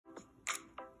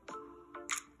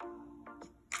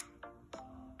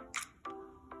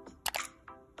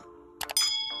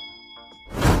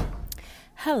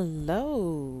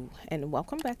Hello and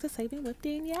welcome back to Saving with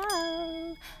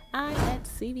Danyele. I'm at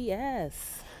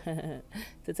CVS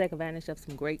to take advantage of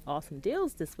some great awesome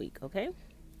deals this week. Okay,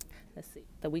 let's see,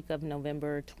 the week of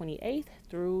November 28th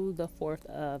through the 4th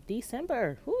of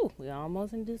December. Whew, we're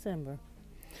almost in December.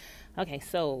 Okay,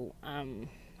 so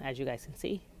as you guys can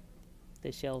see,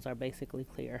 the shelves are basically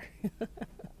clear.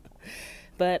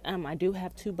 But I do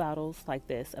have 2 bottles like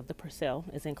this of the Percel.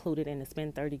 It's included in the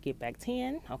spend 30 get back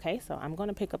 10. Okay, so I'm going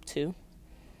to pick up 2,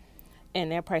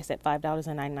 and they're priced at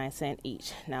 $5.99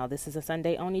 each. Now this is a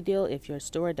Sunday only deal if your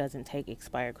store doesn't take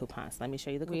expired coupons. Let me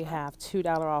show you the coupon. We have $2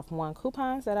 off 1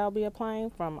 coupons that I'll be applying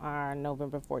from our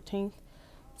November 14th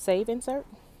save insert.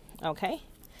 Okay,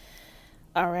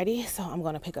 alrighty, so I'm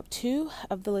going to pick up 2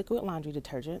 of the liquid laundry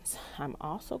detergents. I'm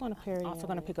also going to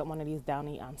pick up one of these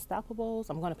Downy Unstoppables.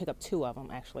 I'm going to pick up 2 of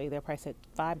them actually. They're priced at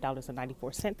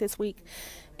 $5.94 this week,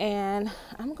 and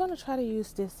I'm going to try to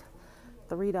use this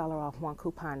 $3 off 1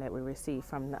 coupon that we received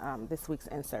from this week's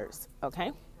inserts.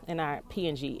 Okay, in our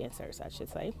P&G inserts, I should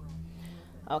say.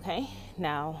 Okay,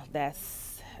 now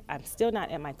I'm still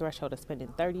not at my threshold of spending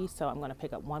 30, so I'm going to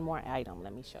pick up 1 more item.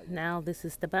 Let me show you. Now, this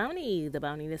is the Bounty. The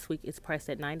Bounty this week is priced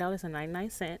at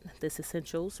 $9.99. This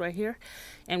Essentials right here.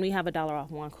 And we have a $1 off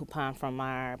 1 coupon from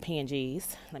our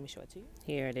P&Gs. Let me show it to you.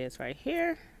 Here it is right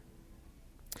here.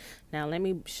 Now, let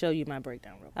me show you my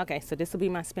breakdown real quick. Okay, so this will be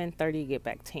my spend 30, get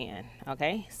back 10.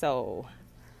 Okay, so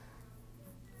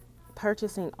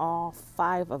purchasing all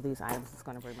 5 of these items is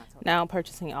going to bring my total. Now,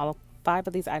 purchasing all 5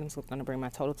 of these items is going to bring my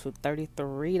total to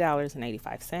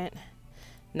 $33.85.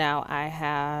 Now I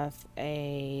have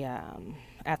a,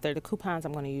 after the coupons,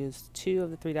 I'm going to use 2 of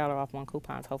the $3 off 1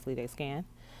 coupons. Hopefully they scan.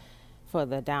 For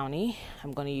the Downy,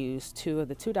 I'm going to use 2 of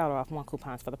the $2 off 1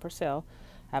 coupons for the Percel.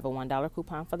 I have a $1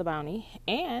 coupon for the Bounty.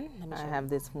 And I have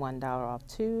this $1 off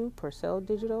 2 Percel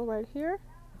digital right here.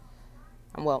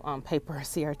 Well, on paper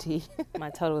CRT. My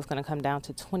total is going to come down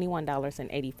to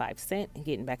 $21.85, and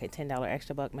getting back a $10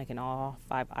 extra buck, making all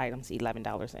 5 items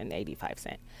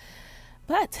 $11.85.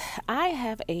 But I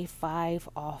have a 8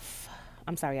 off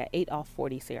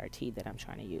 40 CRT that I'm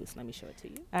trying to use. Let me show it to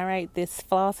you. All right, this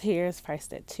floss here is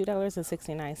priced at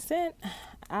 $2.69.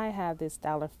 I have this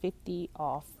 $1.50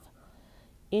 off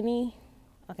any.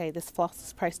 Okay, this floss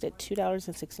is priced at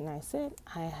 $2.69.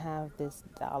 I have this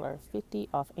 $1.50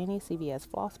 off any CVS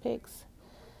floss picks.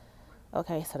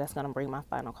 Okay, so that's going to bring my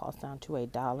final cost down to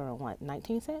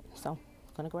 $1.19. So I'm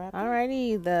going to grab it.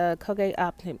 Alrighty, the Colgate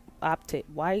Optic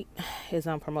White is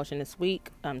on promotion this week.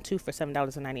 2 for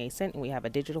 $7.98, and we have a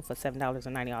digital for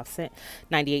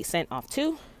 $7.98 off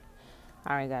 2.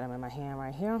 I already got them in my hand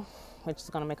right here, which is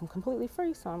going to make them completely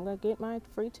free, so I'm going to get my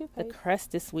free toothpaste. The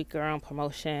Crest this week are on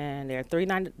promotion. They're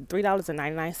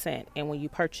 $3.99, and when you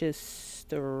purchase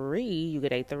 3, you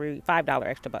get a $5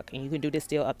 extra buck, and you can do this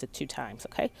deal up to 2 times,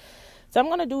 okay? So I'm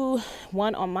going to do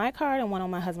 1 on my card and 1 on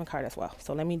my husband's card as well.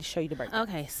 So let me show you the breakdown.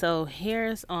 Okay, so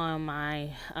here's on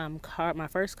my card, my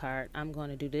first card. I'm going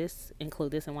to do this,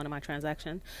 include this in one of my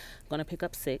transactions. I'm going to pick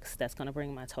up 6. That's going to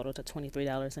bring my total to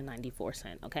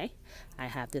 $23.94, okay? I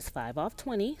have this 5 off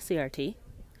 20 CRT.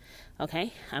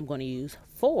 Okay, I'm going to use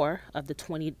 4 of the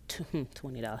 $20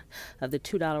 of the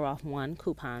 $2 off 1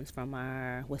 coupons from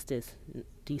our, what's this,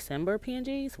 December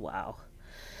P&Gs? Wow.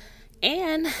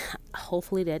 And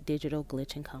hopefully that digital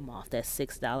glitch and come off. That's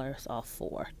 $6 off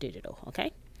 4 digital,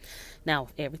 okay? Now,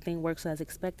 if everything works as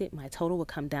expected, my total will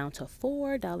come down to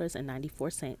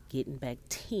 $4.94, getting back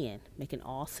 10, making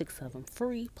all 6 of them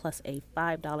free, plus a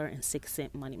 $5.06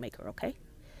 moneymaker, okay?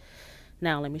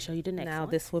 Now, let me show you the next one. Now,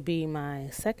 this will be my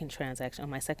second transaction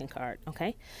on my second card,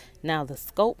 okay? Now, the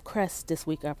Scope Crest this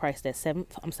week are priced at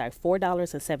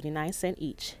 $4.79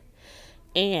 each.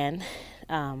 And,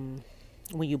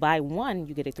 when you buy 1,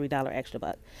 you get a $3 extra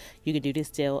buck. You can do this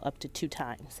deal up to 2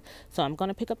 times. So I'm going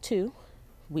to pick up 2.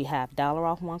 We have $1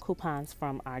 off 1 coupons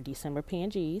from our December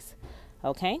P&Gs.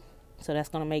 Okay, so that's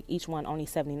going to make each one only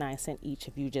 79 cents each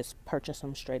if you just purchase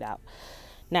them straight out.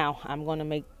 Now I'm going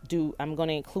to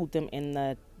include them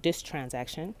in this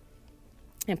transaction,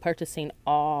 and purchasing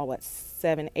all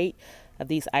 8 of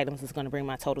these items is going to bring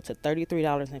my total to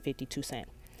 $33.52.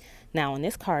 Now on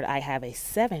this card I have a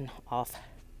 7 off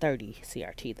 30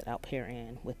 CRT that I'll pair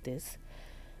in with this,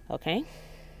 okay?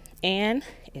 And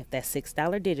if that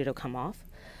 $6 digital come off,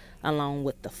 along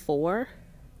with the 4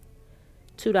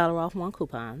 $2 off 1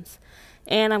 coupons,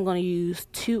 and I'm going to use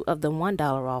 2 of the $1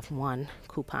 off 1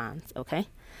 coupons, okay?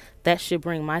 That should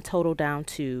bring my total down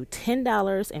to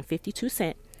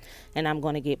 $10.52, and I'm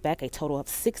going to get back a total of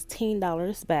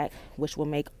 $16 back, which will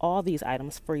make all these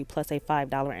items free, plus a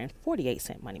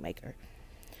 $5.48 moneymaker.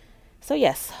 So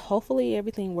yes, hopefully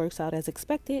everything works out as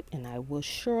expected, and I will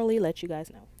surely let you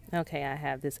guys know. Okay, I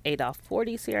have this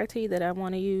 8-off-40 CRT that I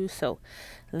want to use, so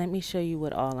let me show you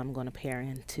what all I'm going to pair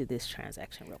into this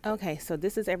transaction real quick. Okay, so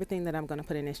this is everything that I'm going to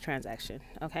put in this transaction,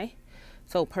 okay?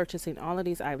 So purchasing all of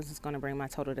these items is going to bring my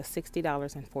total to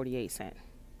 $60.48.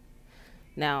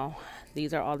 Now,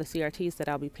 these are all the CRTs that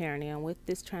I'll be pairing in with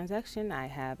this transaction. I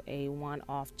have a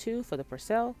 1-off-2 for the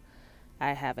Purcell.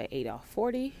 I have a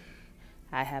 8-off-40.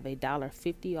 I have a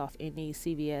 $1.50 off any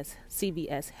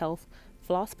CVS Health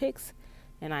Floss Picks.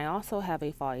 And I also have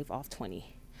a 5-off-20.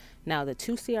 Now, the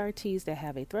 2 CRTs that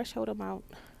have a threshold amount,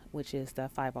 which is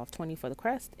the 5-off-20 for the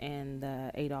Crest and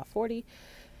the 8-off-40,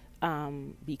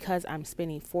 because I'm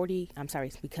spending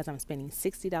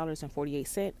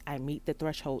 $60.48, I meet the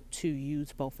threshold to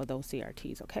use both of those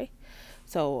CRTs, okay?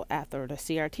 So after the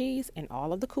CRTs and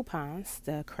all of the coupons,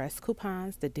 the Crest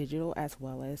coupons, the digital as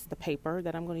well as the paper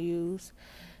that I'm going to use,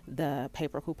 the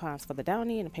paper coupons for the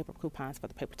Downy and the paper coupons for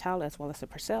the paper towel as well as the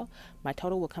Purcell, my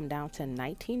total will come down to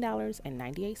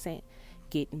 $19.98,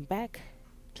 getting back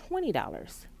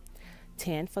 $20.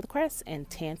 10 for the Crest and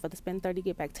 10 for the spend 30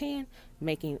 get back 10,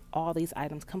 making all these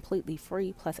items completely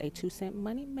free plus a 2-cent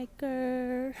money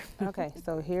maker. Okay,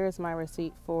 so here's my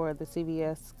receipt for the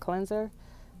CVS cleanser.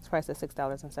 It's priced at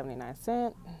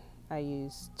 $6.79. I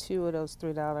used 2 of those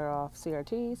 $3 off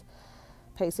CRTs.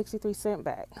 Paid 63 cents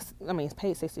back.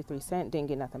 Paid 63 cents, didn't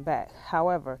get nothing back.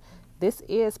 However, this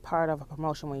is part of a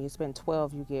promotion. When you spend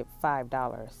 12, you get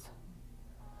 $5.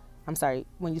 I'm sorry,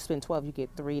 when you spend 12, you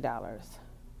get $3.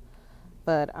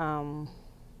 But I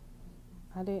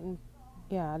didn't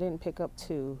pick up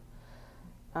 2.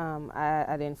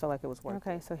 I didn't feel like it was worth it.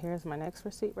 Okay, so here's my next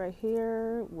receipt right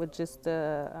here with just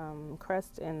the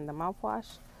Crest and the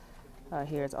mouthwash.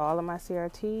 Here's all of my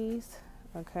CRTs.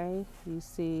 Okay, you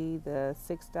see the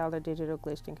 $6 digital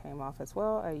glitched came off as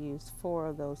well. I used 4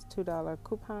 of those $2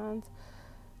 coupons,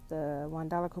 the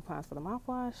 $1 coupons for the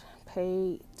mouthwash.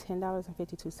 Paid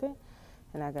 $10.52,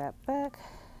 and I got back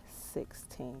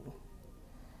 $16.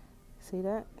 See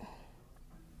that?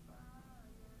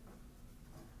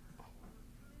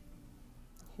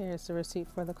 Here's the receipt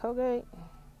for the Colgate,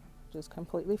 just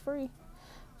completely free.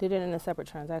 Did it in a separate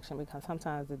transaction because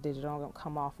sometimes the digital don't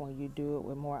come off when you do it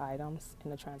with more items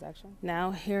in the transaction. Now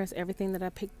here's everything that I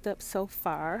picked up so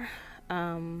far.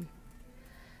 Now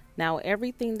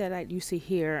everything that you see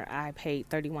here, I paid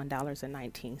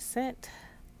 $31.19.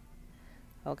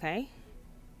 Okay.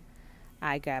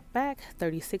 I got back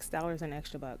 $36 in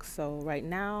extra bucks. So right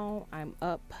now I'm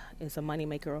up. It's a money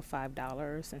maker of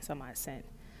 $5 and some odd cent.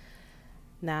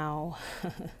 Now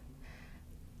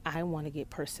I want to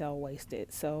get Purcell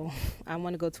wasted, so I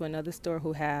want to go to another store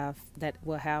that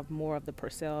will have more of the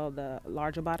Purcell, the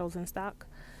larger bottles in stock,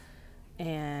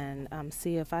 and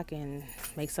see if I can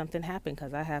make something happen,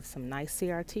 because I have some nice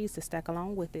CRTs to stack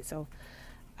along with it. So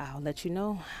I'll let you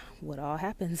know what all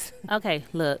happens. Okay,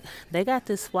 look, they got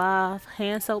this Suave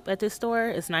hand soap at this store.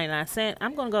 It's 99 cents.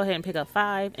 I'm going to go ahead and pick up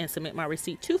 5 and submit my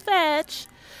receipt to Fetch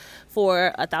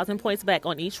for 1,000 points back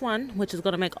on each one, which is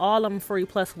going to make all of them free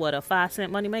plus what, a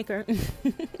 5-cent money maker?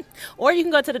 Or you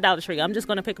can go to the Dollar Tree. I'm just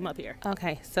going to pick them up here.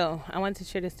 Okay, so I wanted to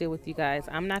share this deal with you guys.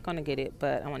 I'm not going to get it,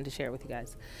 but I wanted to share it with you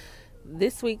guys.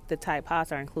 This week, the Tide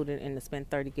Pods are included in the spend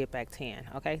 30 get back 10.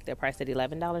 Okay, they're priced at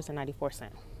 $11.94.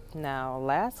 Now,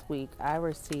 last week, I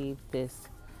received this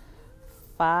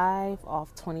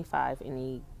 5-off-25 in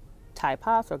the Tide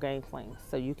Pods or Game Flings.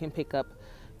 So you can pick up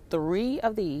 3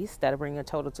 of these. That'll bring your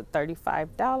total to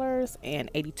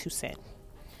 $35.82.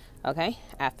 Okay,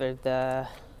 after the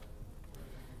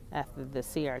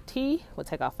CRT, we'll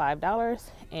take off $5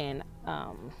 and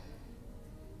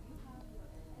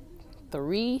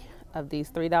 3 of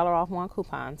these $3 off 1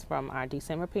 coupons from our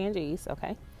December P&Gs.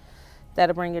 Okay,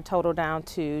 that'll bring your total down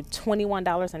to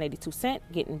 $21.82,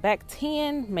 getting back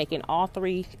 10, making all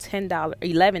 3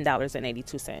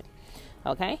 $11.82.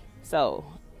 Okay, so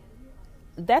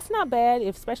that's not bad,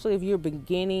 especially if you're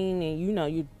beginning and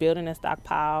you're building a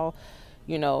stockpile.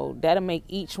 That'll make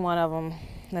each one of them.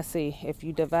 Let's see, if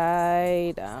you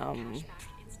divide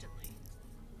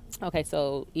okay,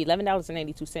 so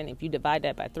 $11.82. If you divide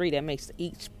that by 3, that makes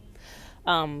each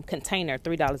container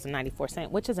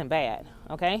 $3.94, which isn't bad.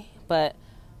 Okay, but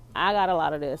I got a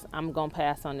lot of this. I'm gonna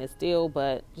pass on this deal,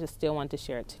 but just still want to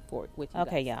share it with you.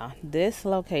 Okay, y'all, this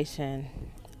location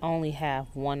only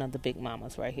have one of the big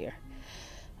mamas right here.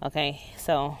 Okay,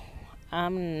 so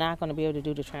I'm not going to be able to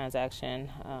do the transaction.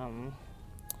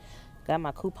 Got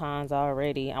my coupons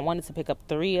already. I wanted to pick up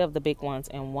 3 of the big ones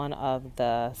and 1 of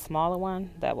the smaller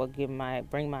one. That will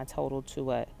bring my total to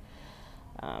what?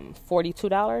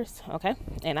 $42. Okay.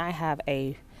 And I have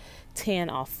a 10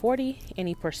 off 40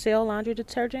 any Persil laundry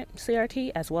detergent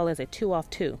CRT, as well as a 2 off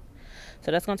 2.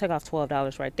 So that's going to take off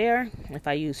 $12 right there. If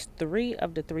I use 3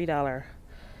 of the $3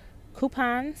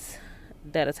 coupons,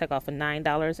 that'll take off a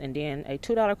 $9, and then a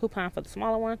 $2 coupon for the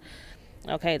smaller one.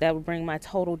 Okay, that would bring my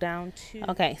total down to,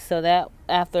 okay, so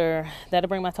that'll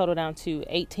bring my total down to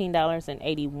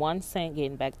 $18.81,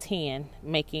 getting back 10,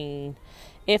 making,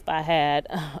 if I had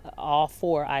all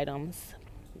 4 items,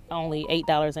 only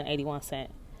 $8.81.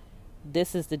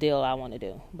 This is the deal I want to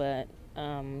do, but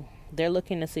they're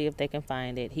looking to see if they can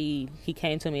find it. He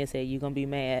came to me and said, "You're gonna be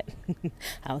mad."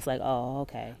 I was like, "Oh,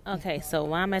 okay." Okay, so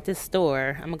while I'm at this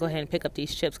store, I'm gonna go ahead and pick up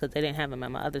these chips because they didn't have them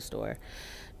at my other store.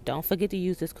 Don't forget to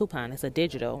use this coupon. It's a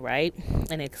digital, right?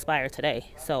 And it expired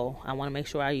today. So I want to make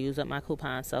sure I use up my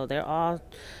coupon. So they're all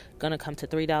going to come to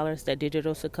 $3. That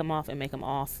digital should come off and make them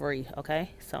all free,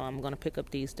 okay? So I'm going to pick up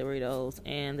these Doritos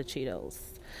and the Cheetos.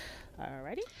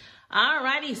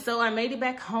 Alrighty, so I made it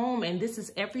back home, and this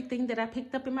is everything that I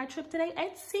picked up in my trip today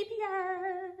at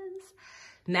CVS.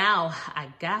 Now, I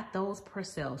got those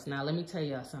Percels. Now, let me tell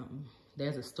y'all something.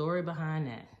 There's a story behind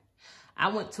that. I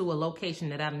went to a location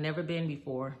that I've never been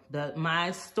before.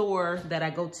 My store that I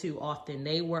go to often,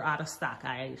 they were out of stock.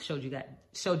 I showed you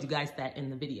guys that in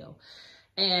the video.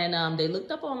 And they looked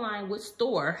up online which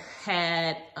store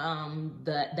had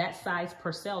that size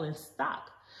Percel in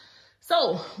stock.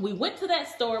 So we went to that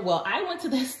store. Well, I went to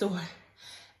that store,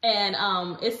 and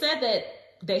it said that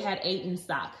they had 8 in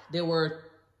stock. There were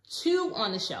 2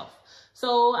 on the shelf.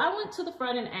 So I went to the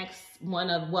front and asked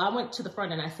I went to the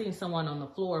front and I seen someone on the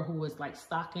floor who was like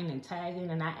stocking and tagging,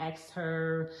 and I asked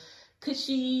her, could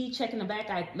she check in the back?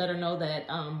 I let her know that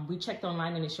we checked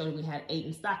online and it showed we had 8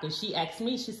 in stock. And she asked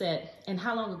me, she said, "And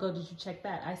how long ago did you check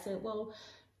that?" I said, "Well,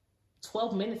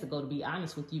 12 minutes ago, to be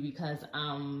honest with you, because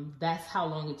that's how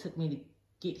long it took me to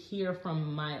get here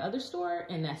from my other store,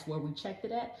 and that's where we checked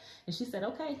it at." And she said,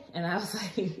 "Okay." And I was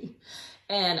like,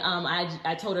 and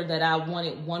I told her that I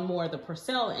wanted 1 more of the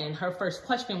Percel, and her first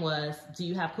question was, "Do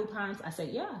you have coupons?" I said,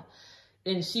 "Yeah."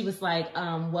 And she was like,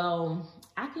 "Well,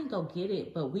 I can go get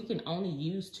it, but we can only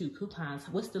use 2 coupons.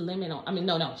 What's the limit on?" I mean,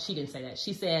 no, she didn't say that.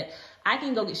 She said, "I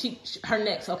can go get."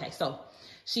 Okay, so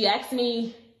she asked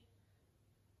me,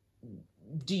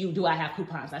 do I have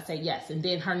coupons? I said yes. And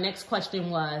then her next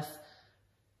question was,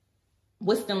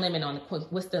 what's the limit on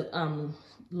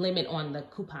the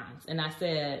coupons? And I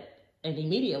said, and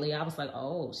immediately I was like,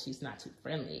 oh, she's not too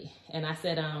friendly. And I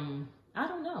said, I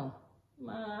don't know.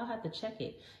 I'll have to check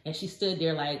it. And she stood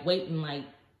there like waiting, like,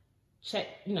 check,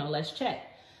 let's check.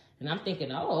 And I'm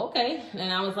thinking, oh, okay.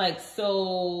 And I was like,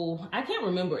 so I can't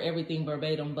remember everything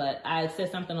verbatim, but I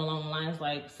said something along the lines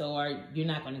like, so you're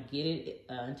not going to get it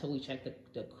until we check the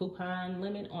coupon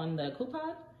limit on the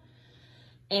coupon?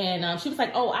 And she was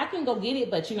like, oh, I can go get it,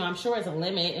 but I'm sure it's a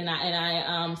limit. And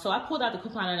so I pulled out the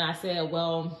coupon and I said,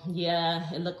 well,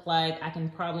 yeah, it looked like I can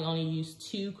probably only use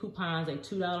 2 coupons, a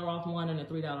 $2 off one and a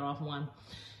 $3 off one.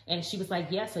 And she was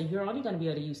like, yeah, so you're only going to be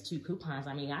able to use 2 coupons.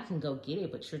 I mean, I can go get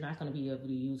it, but you're not going to be able to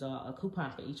use a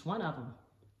coupon for each one of them.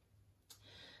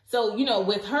 So,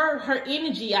 with her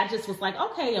energy, I just was like,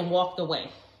 okay, and walked away.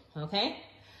 Okay.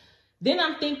 Then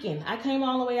I'm thinking, I came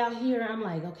all the way out here. I'm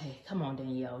like, okay, come on,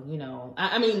 Danyele.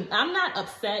 I mean, I'm not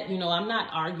upset. I'm not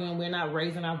arguing. We're not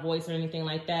raising our voice or anything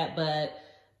like that. But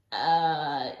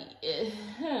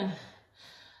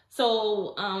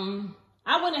so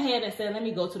I went ahead and said, let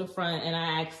me go to the front. And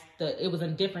I asked, it was a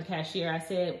different cashier. I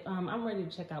said, I'm ready to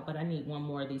check out, but I need 1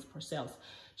 more of these Percels.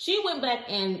 She went back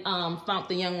and found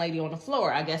the young lady on the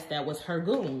floor. I guess that was her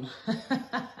goon.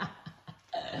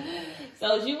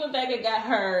 So she went back and got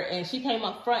her, and she came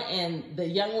up front, and the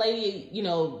young lady,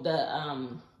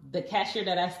 the cashier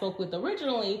that I spoke with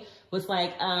originally was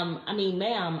like, I mean,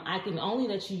 ma'am, I can only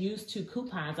let you use 2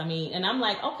 coupons. I mean, and I'm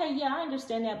like, okay, yeah, I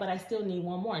understand that, but I still need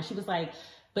 1 more. And she was like,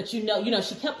 but she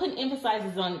kept putting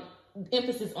emphasis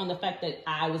on the fact that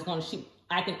I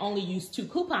can only use 2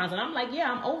 coupons. And I'm like,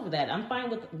 yeah, I'm over that. I'm fine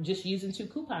with just using 2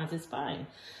 coupons. It's fine.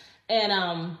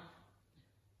 And,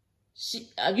 she,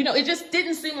 it just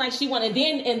didn't seem like she wanted.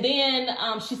 And then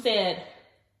she said,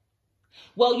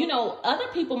 well, other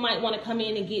people might want to come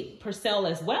in and get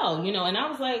Percel as well, and I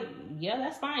was like, yeah,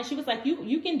 that's fine. She was like,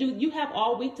 you have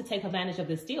all week to take advantage of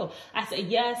this deal. I said,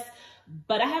 yes,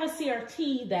 but I have a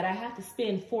CRT that I have to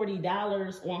spend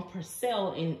 $40 on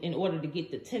Percel in order to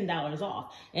get the $10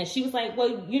 off. And she was like,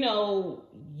 well,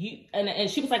 and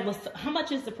she was like, well, how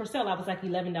much is the Percel? I was like,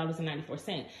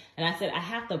 $11.94. And I said, I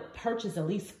have to purchase at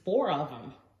least 4 of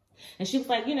them. And she was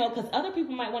like, you know, because other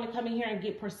people might want to come in here and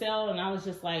get Purcell. And I was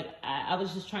just like, I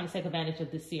was just trying to take advantage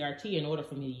of this CRT. In order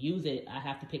for me to use it, I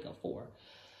have to pick up 4.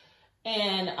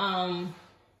 And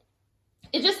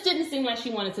it just didn't seem like she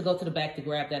wanted to go to the back to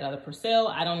grab that other Purcell.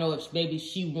 I don't know if maybe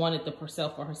she wanted the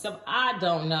Purcell for herself. I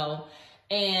don't know.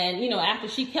 And, you know, after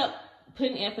she kept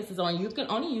putting emphasis on, you can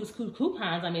only use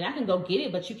coupons. I mean, I can go get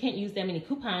it, but you can't use that many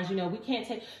coupons. You know, we can't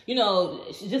take, you know,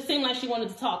 she just seemed like she wanted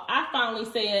to talk. I finally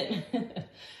said,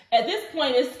 at this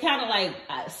point, it's kind of like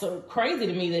so crazy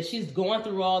to me that she's going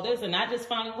through all this. And I just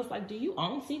finally was like, do you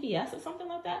own CVS or something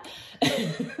like that?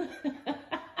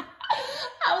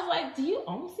 I was like, do you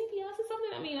own CVS or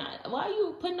something? I mean, why are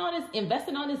you putting all this,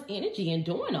 investing all this energy and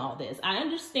doing all this? I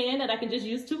understand that I can just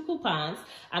use 2 coupons.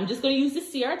 I'm just going to use the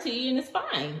CRT and it's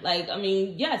fine. Like, I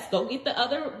mean, yes, go get the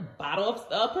other bottle of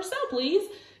Purcell, please.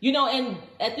 You know, and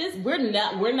at this, we're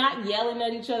not yelling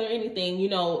at each other or anything. You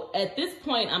know, at this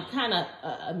point, I'm kind of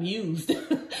amused.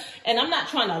 And I'm not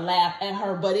trying to laugh at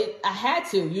her, but I had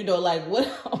to, you know, like, what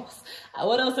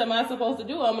else am I supposed to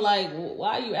do? I'm like,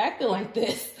 why are you acting like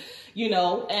this? You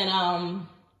know, and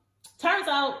turns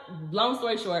out, long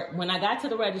story short, when I got to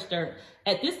the register,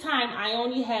 at this time, I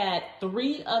only had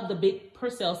 3 of the big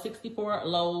Purcell, 64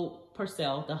 low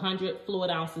Purcell, the 100 fluid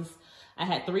ounces. I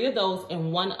had 3 of those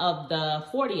and 1 of the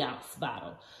 40-ounce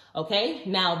bottle. Okay,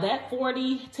 now that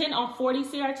 10 off 40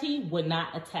 CRT would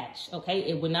not attach. Okay,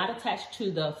 it would not attach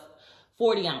to the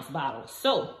 40-ounce bottle.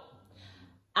 So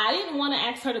I didn't want to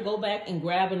ask her to go back and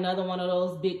grab another one of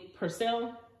those big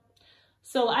Purcell.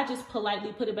 So I just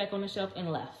politely put it back on the shelf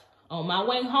and left. On my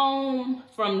way home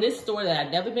from this store that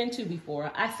I'd never been to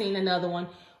before, I seen another one.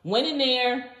 Went in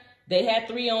there. They had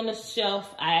 3 on the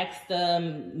shelf. I asked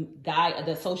the guy,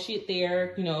 the associate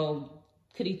there, you know,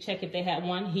 could he check if they had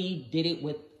one? He did it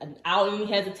without any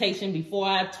hesitation. Before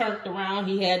I turned around,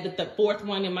 he had the 4th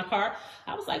one in my cart.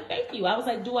 I was like, thank you. I was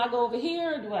like, do I go over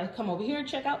here? Do I come over here and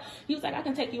check out? He was like, I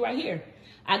can take you right here.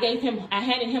 I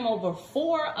handed him over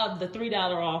 4 of the $3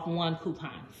 off 1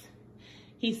 coupons.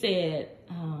 He said,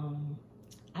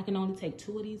 I can only take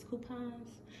 2 of these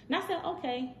coupons. And I said,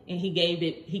 okay. And he gave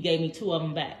me 2 of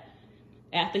them back.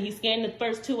 After he scanned the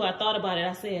first 2, I thought about it.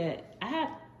 I said, I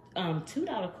have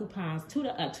 $2 coupons,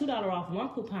 $2 off 1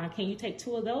 coupon. Can you take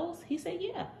 2 of those? He said,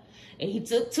 yeah. And he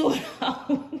took 2 of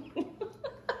them.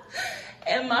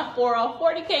 And my 4 off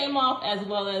 40 came off, as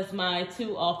well as my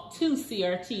 2 off 2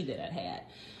 CRT that I had.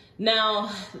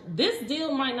 Now, this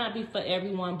deal might not be for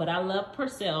everyone, but I love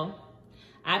Purcell.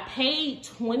 I paid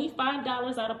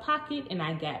 $25 out of pocket and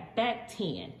I got back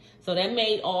 10. So that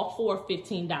made all 4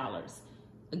 $15.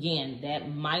 Again,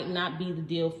 that might not be the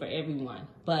deal for everyone,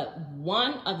 but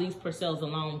one of these Purcells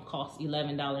alone costs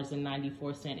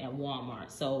 $11.94 at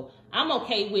Walmart. So I'm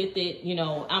okay with it. You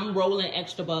know, I'm rolling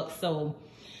extra bucks, so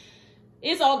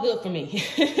it's all good for me.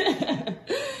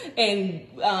 And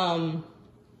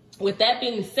with that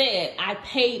being said, I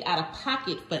paid out of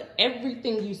pocket for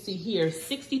everything you see here,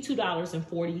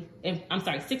 $62.04.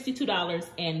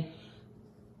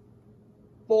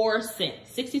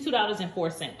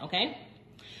 $62.04, okay?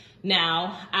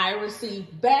 Now, I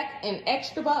received back in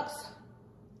extra bucks,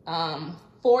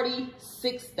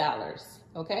 $46,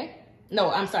 okay?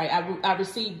 No, I'm sorry, I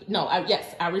received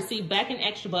back in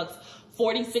extra bucks,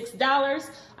 $46.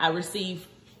 I received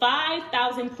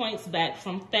 5,000 points back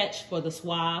from Fetch for the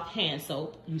Suave hand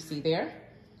soap, you see there,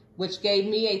 which gave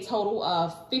me a total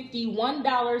of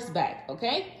 $51 back,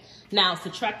 okay? Now,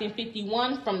 subtracting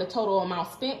 51 from the total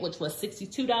amount spent, which was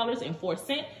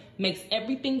 $62.04, makes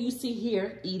everything you see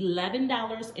here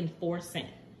 $11.04,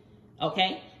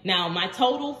 okay? Now, my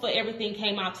total for everything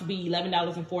came out to be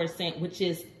 $11.04, which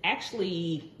is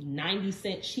actually 90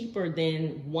 cents cheaper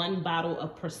than 1 bottle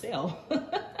of Purcell.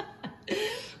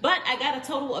 But I got a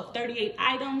total of 38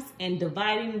 items, and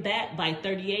dividing that by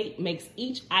 38 makes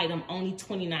each item only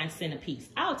 29 cents a piece.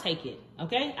 I'll take it,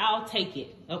 okay? I'll take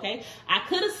it, okay? I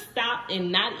could have stopped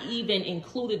and not even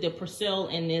included the Purcell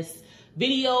in this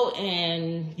video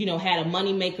and, you know, had a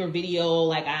moneymaker video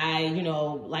like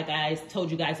I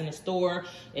told you guys in the store.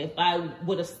 If I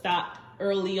would have stopped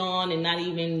early on and not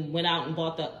even went out and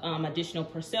bought the additional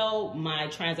Purcell, my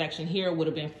transaction here would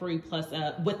have been free plus,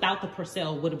 without the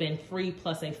Purcell would have been free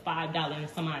plus a $5 and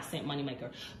some odd cent moneymaker.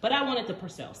 But I wanted the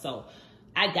Purcell, so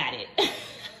I got it.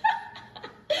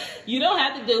 You don't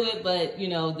have to do it, but you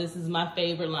know, this is my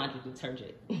favorite laundry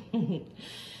detergent.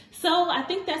 So I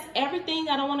think that's everything.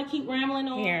 I don't want to keep rambling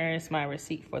on. Here's my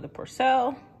receipt for the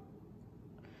Purcell.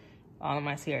 All of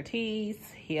my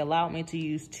CRTs. He allowed me to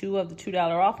use 2 of the $2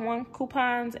 off 1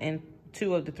 coupons and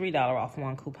 2 of the $3 off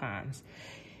 1 coupons.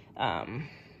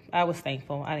 I was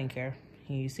thankful. I didn't care.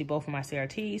 You see both of my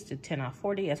CRTs, the 10 off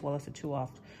 40 as well as the 2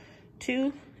 off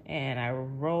 2. And I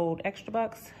rolled extra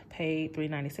bucks, paid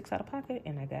 $3.96 out of pocket,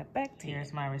 and I got back 10.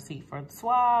 Here's my receipt for the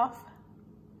Suave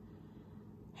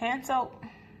hand soap,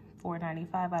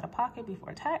 $4.95 out of pocket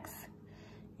before tax.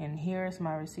 And here's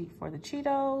my receipt for the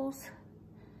Cheetos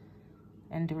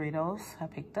and Doritos I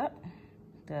picked up.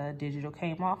 The digital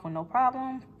came off with no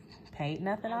problem. Paid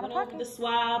nothing out of pocket. The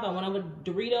Suave, I went over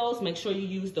Doritos. Make sure you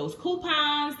use those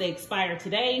coupons. They expire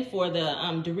today for the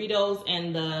Doritos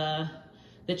and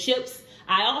the chips.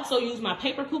 I also use my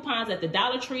paper coupons at the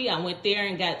Dollar Tree. I went there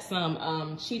and got some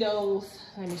Cheetos.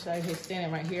 Let me show you, he's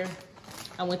standing right here.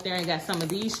 I went there and got some of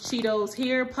these Cheetos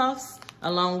here, puffs,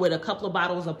 along with a couple of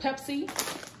bottles of Pepsi.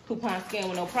 Coupon scan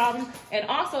with no problem. And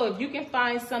also, if you can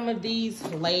find some of these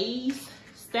Lay's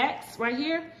stacks right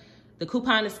here, the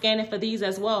coupon is scanning for these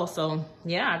as well. So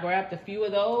yeah, I grabbed a few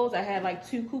of those. I had like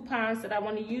 2 coupons that I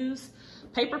want to use,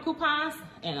 paper coupons,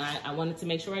 and I wanted to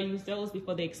make sure I used those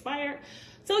before they expired.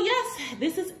 So yes,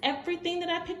 this is everything that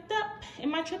I picked up in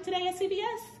my trip today at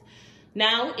CVS.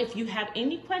 Now, if you have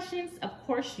any questions, of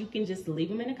course, you can just leave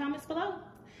them in the comments below.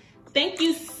 Thank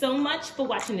you so much for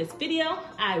watching this video.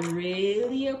 I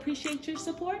really appreciate your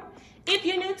support. If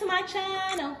you're new to my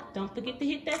channel, don't forget to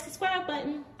hit that subscribe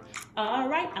button. All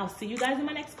right, I'll see you guys in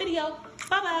my next video.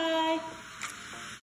 Bye-bye.